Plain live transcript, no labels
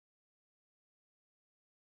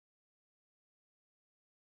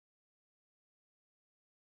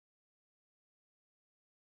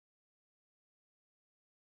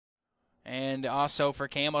And also for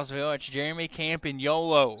Campbellsville, it's Jeremi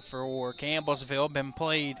Campagnolo for Campbellsville, been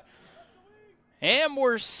played. And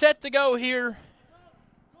we're set to go here.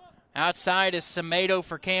 Outside is Semedo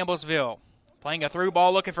for Campbellsville. Playing a through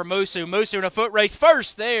ball, looking for Musu. Musu in a foot race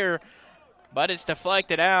first there, but it's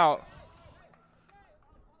deflected out.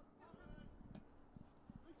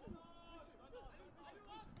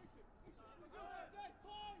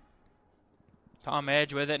 Tom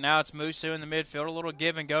Edge with it. Now it's Musu in the midfield. A little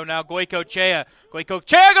give and go now. Goicoechea.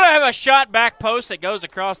 Goicoechea going to have a shot back post that goes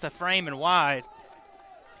across the frame and wide.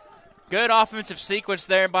 Good offensive sequence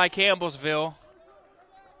there by Campbellsville.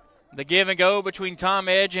 The give and go between Tom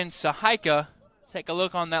Edge and Sahaika. Take a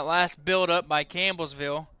look on that last build-up by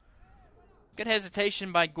Campbellsville. Good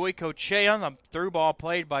hesitation by Goicoechea on the through ball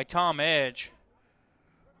played by Tom Edge.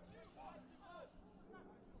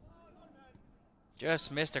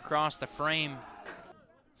 Just missed across the frame.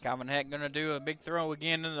 Calvin Heck going to do a big throw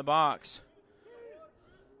again in the box.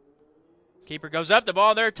 Keeper goes up the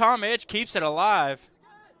ball there. Tom Edge keeps it alive.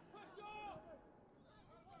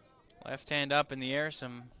 Left hand up in the air.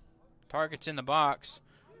 Some targets in the box.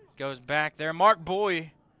 Goes back there. Mark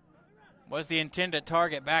Boy was the intended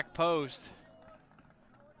target, back post.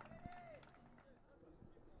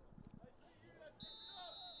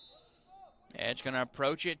 Edge going to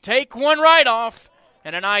approach it. Take one right off.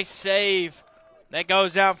 And a nice save. That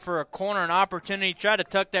goes out for a corner, an opportunity. Try to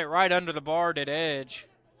tuck that right under the bar, did Edge.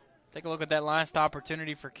 Take a look at that last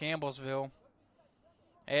opportunity for Campbellsville.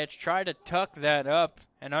 Edge tried to tuck that up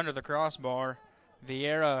and under the crossbar.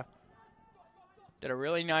 Vieira did a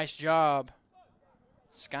really nice job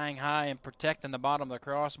skying high and protecting the bottom of the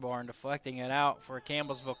crossbar and deflecting it out for a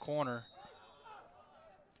Campbellsville corner.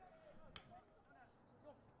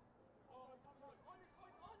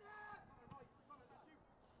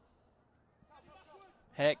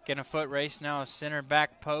 Heck in a foot race now, a center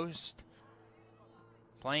back post.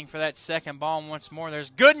 Playing for that second ball once more.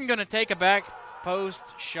 There's Gooden going to take a back post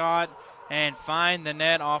shot and find the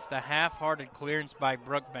net off the half-hearted clearance by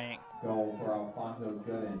Brookbank. Goal for Alfonso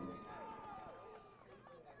Gooden.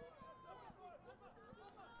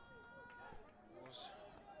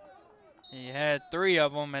 He had 3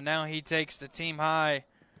 of them, and now he takes the team high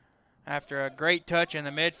after a great touch in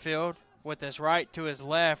the midfield with his right to his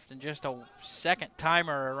left, and just a second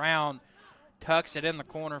timer around, tucks it in the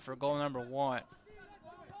corner for goal number 1.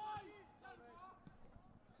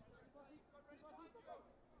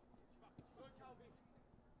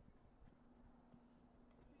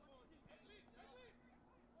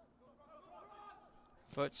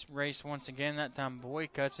 Foot race once again. That time Boy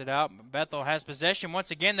cuts it out. But Bethel has possession.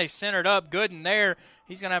 Once again, they centered up. Gooden there.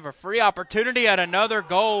 He's going to have a free opportunity at another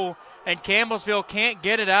goal, and Campbellsville can't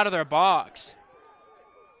get it out of their box.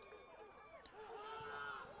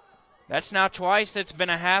 That's now twice that's been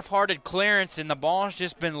a half-hearted clearance, and the ball's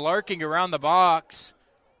just been lurking around the box.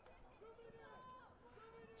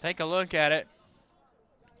 Take a look at it.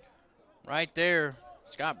 Right there,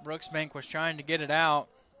 Scott Brooksbank was trying to get it out.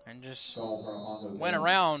 And just went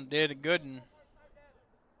around, did Gooden.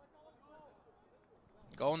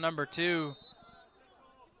 Goal number 2.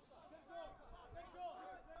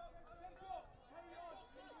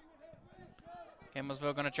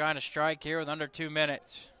 Campbellsville going to try to strike here with under 2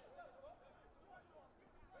 minutes.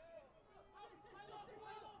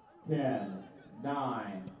 10,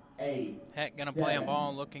 9, 8. Heck going to play a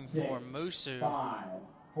ball looking for Musu. 5,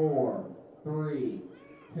 4, 3,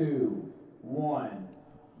 2, 1.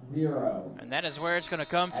 0. And that is where it's going to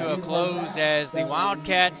come to a close as the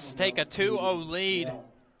Wildcats take a 2-0 lead.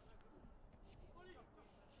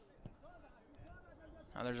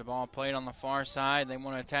 Now there's a ball played on the far side. They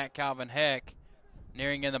want to attack Calvin Heck.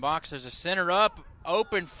 Nearing in the box, there's a center up,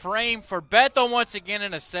 open frame for Bethel once again,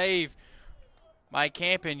 and a save by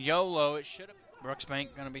Campagnolo. It should have.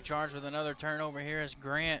 Brooksbank going to be charged with another turnover here as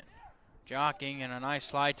Grant jockeying, and a nice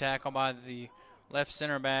slide tackle by the left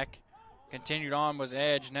center back. Continued on was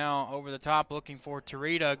Edge, now over the top looking for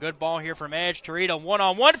Tarita. Good ball here from Edge. Tarita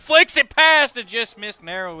one-on-one, flicks it past and just missed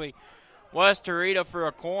narrowly. Was Tarita for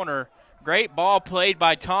a corner. Great ball played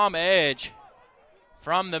by Tom Edge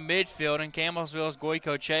from the midfield, and Campbellsville's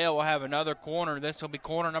Goicoechea will have another corner. This will be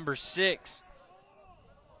corner number 6.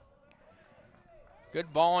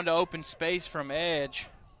 Good ball into open space from Edge.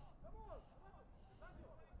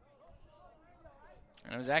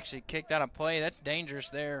 And it was actually kicked out of play. That's dangerous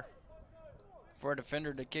there for a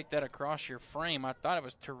defender to kick that across your frame. I thought it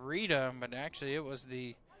was Tarita, but actually it was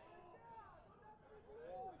the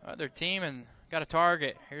other team, and got a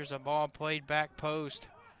target. Here's a ball played back post.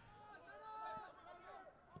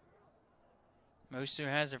 Musu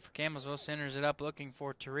has it for Campbellsville, centers it up looking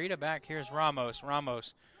for Tarita. Back here's Ramos.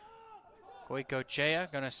 Ramos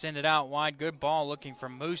Goicoechea going to send it out wide. Good ball looking for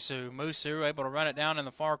Musu. Musu able to run it down in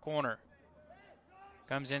the far corner.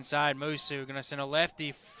 Comes inside Musu. Going to send a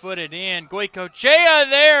lefty footed in. Goicoechea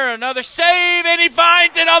there. Another save, and he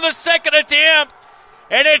finds it on the second attempt.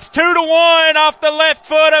 And it's 2-1 off the left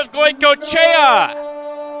foot of Goicoechea.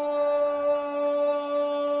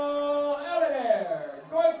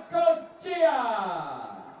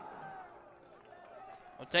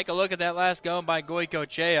 We'll take a look at that last goal by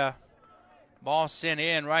Goicoechea. Ball sent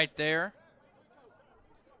in right there.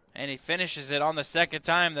 And he finishes it on the second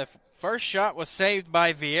time. The first shot was saved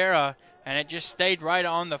by Vieira, and it just stayed right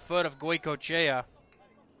on the foot of Goicoechea.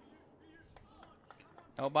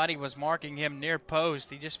 Nobody was marking him near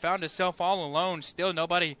post. He just found himself all alone. Still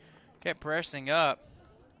nobody kept pressing up.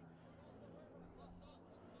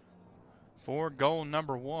 For goal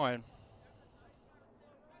number 1.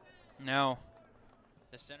 Now,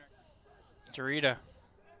 the center, Tarita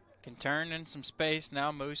can turn in some space.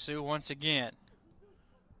 Now Musu once again.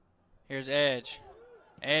 Here's Edge.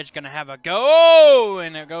 Edge going to have a go. Oh,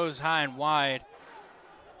 and it goes high and wide.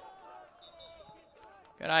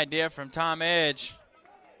 Good idea from Tom Edge.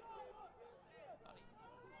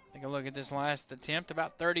 Take a look at this last attempt.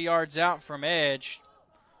 About 30 yards out from Edge.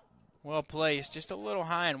 Well placed. Just a little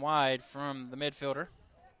high and wide from the midfielder.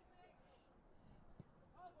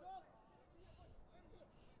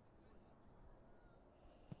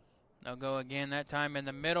 They'll go again, that time in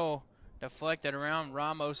the middle. Deflected around.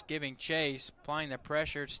 Ramos giving chase. Applying the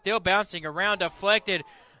pressure. Still bouncing around. Deflected.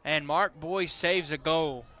 And Mark Boy saves a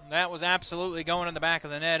goal. That was absolutely going in the back of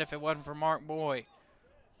the net if it wasn't for Mark Boy.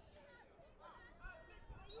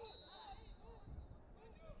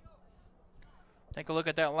 Take a look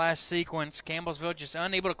at that last sequence. Campbellsville just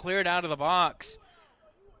unable to clear it out of the box.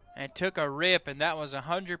 And took a rip, and that was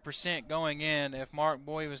 100% going in if Mark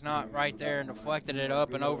Boy was not right there and deflected it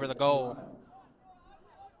up and over the goal.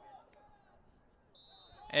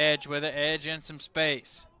 Edge with it. Edge in some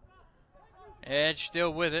space. Edge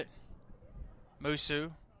still with it.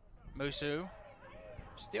 Musu. Musu.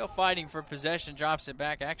 Still fighting for possession. Drops it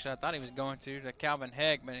back. Actually, I thought he was going to Calvin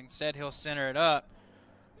Heck, but instead he'll center it up.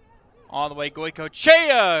 All the way,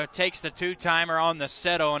 Goicoechea takes the two-timer on the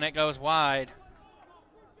settle, and it goes wide.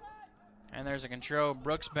 And there's a control.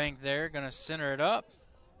 Brooksbank there, going to center it up.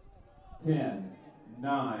 10,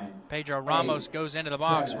 9. Pedro Ramos 8, goes into the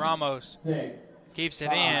box. 7, Ramos 6, keeps it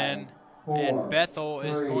 5, in, 4, and Bethel 3,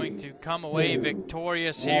 is going to come away 2,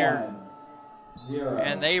 victorious 1, here. 0.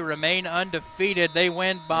 And they remain undefeated. They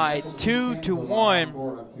win by 2-1.